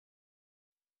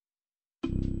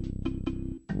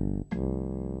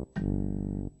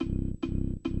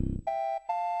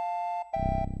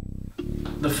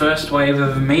The first wave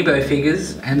of Amiibo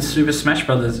figures and Super Smash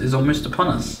Brothers is almost upon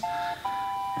us.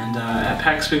 And at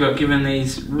PAX we got given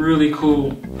these really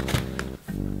cool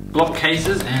block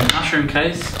cases and mushroom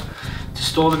case to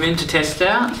store them in to test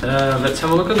out. Let's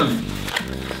have a look at them.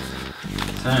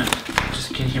 So, just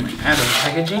getting him out of the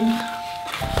packaging.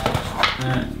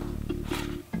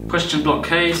 Question block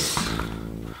case,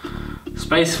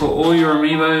 space for all your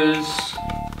Amiibos,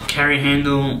 carry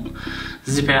handle,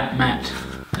 zip out mat.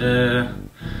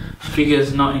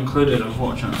 Figures not included,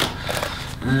 unfortunately.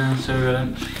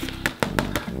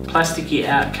 Plasticky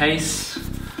out case,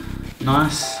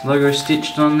 nice logo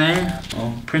stitched on there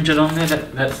or printed on there.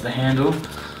 That's the handle.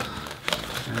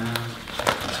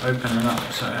 Let's open it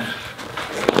up. So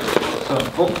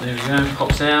oh, there we go.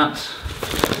 Pops out.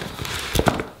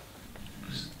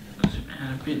 Zoom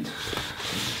out a bit.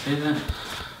 See that?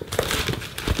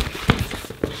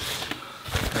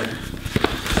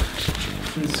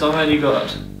 Inside you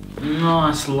got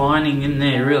nice lining in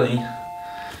there, really.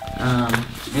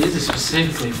 It is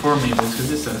specifically for Amiibos because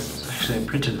this is actually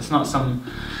printed. It's not some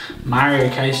Mario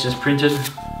case just printed.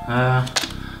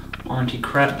 Warranty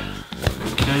crap.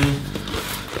 Okay.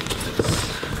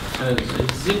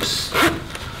 It zips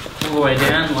all the way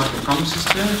down like it promises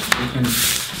to. You can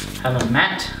have a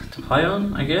mat to play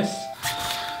on, I guess.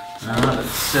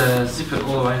 Let's zip it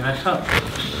all the way back up.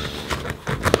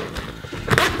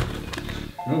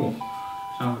 Ooh,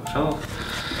 some of it fell off.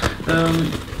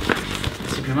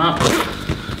 Zip him up.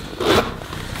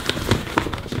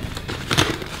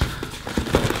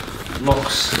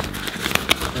 Locks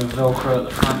the Velcro at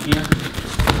the front here,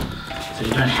 so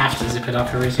you don't have to zip it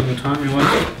up every single time you want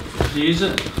to use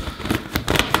it.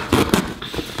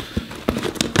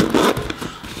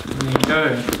 And there you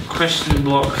go. Question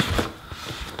block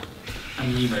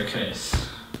Amiibo case.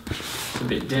 It's a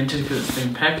bit dented because it's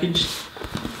been packaged,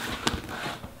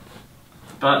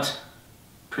 but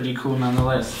pretty cool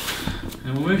nonetheless.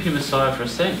 And we'll move him aside for a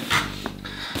sec. And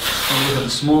we've got the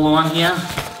smaller one here,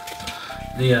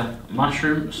 the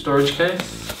mushroom storage case.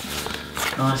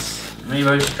 Nice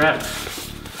Amiibo strap.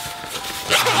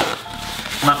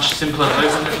 Much simpler to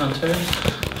open this one too.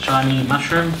 Shiny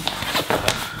mushroom.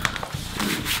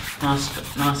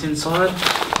 Nice inside.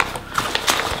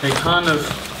 It kind of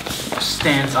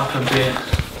stands up a bit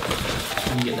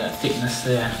and you get that thickness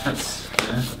there. That's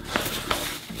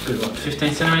good, what,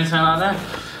 15 centimeters, something like that.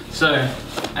 So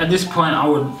at this point I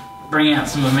would bring out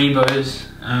some Amiibos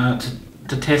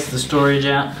to test the storage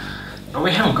out, but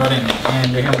we haven't got any,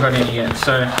 and we haven't got any yet.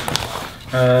 So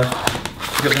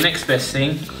we've got the next best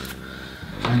thing,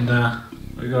 and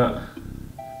we got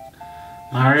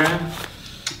Mario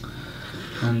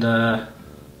and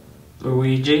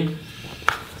Luigi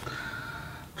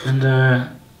and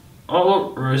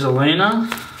oh, Rosalina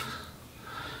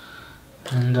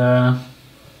and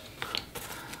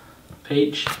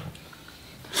Peach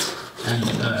and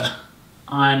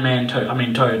Iron Man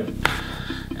Toad.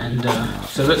 And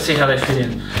so let's see how they fit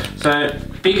in. So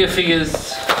bigger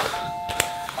figures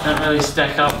don't really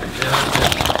stack up.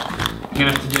 You're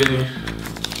gonna have to do,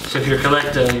 so if you're a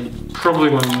collector, you probably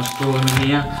want to store them in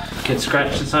here, get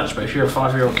scratched and such, but if you're a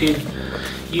 5-year-old kid,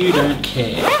 you don't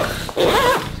care.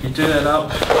 You do that up.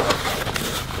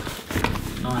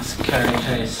 Nice carry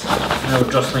case. No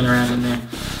jostling around in there.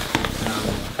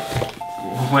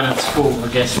 When it's full, I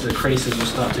guess the creases will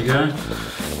start to go.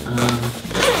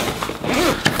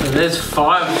 So there's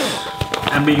 5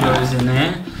 Amiibos in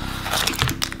there.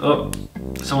 Oh,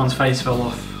 someone's face fell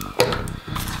off.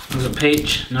 Was it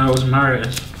Peach? No, it was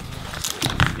Mario's.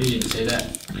 You didn't see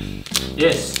that.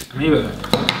 Yes, Amiibo.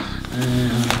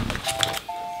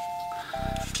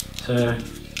 So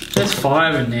there's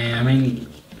 5 in there. I mean,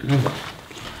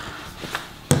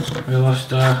 we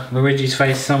lost Luigi's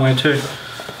face somewhere too.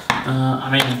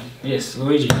 Yes,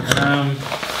 Luigi.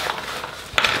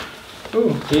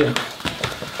 Oh dear.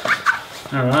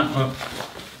 Alright, well,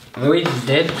 Luigi's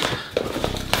dead.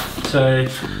 So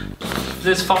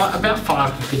there's about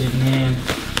 5 can fit in there.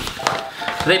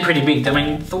 They're pretty big. I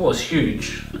mean, Thor's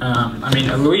huge.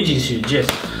 Luigi's huge, yes.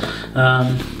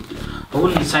 I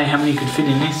wouldn't say how many could fit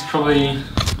in this. Probably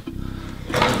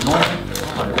more.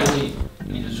 I really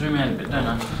need to zoom out a bit, don't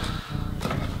I?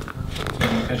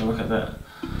 Better look at that.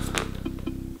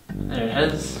 There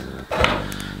it is.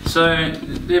 So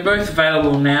they're both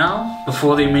available now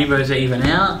before the Amiibos are even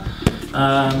out.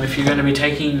 If you're going to be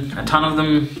taking a ton of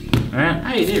them around,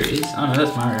 hey, there it is. Oh no,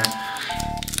 that's Mario.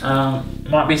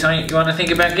 Might be something you want to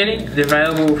think about getting. They're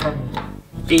available from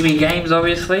EB Games,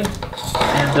 obviously,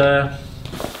 and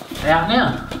out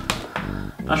now.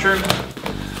 Mushroom,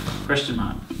 Question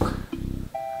mark.